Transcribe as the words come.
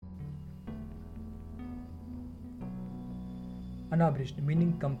Unabridged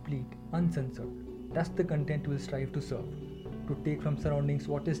meaning complete, uncensored. That's the content we'll strive to serve. To take from surroundings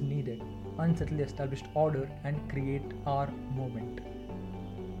what is needed, unsettle the established order, and create our moment.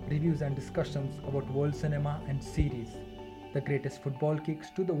 Reviews and discussions about world cinema and series. The greatest football kicks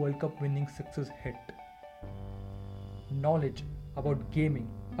to the World Cup winning success hit. Knowledge about gaming,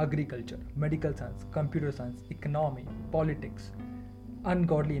 agriculture, medical science, computer science, economy, politics,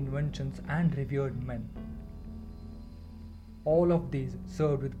 ungodly inventions, and revered men. All of these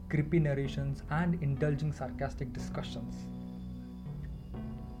served with grippy narrations and indulging sarcastic discussions.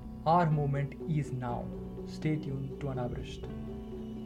 Our moment is now. Stay tuned to Unabridged.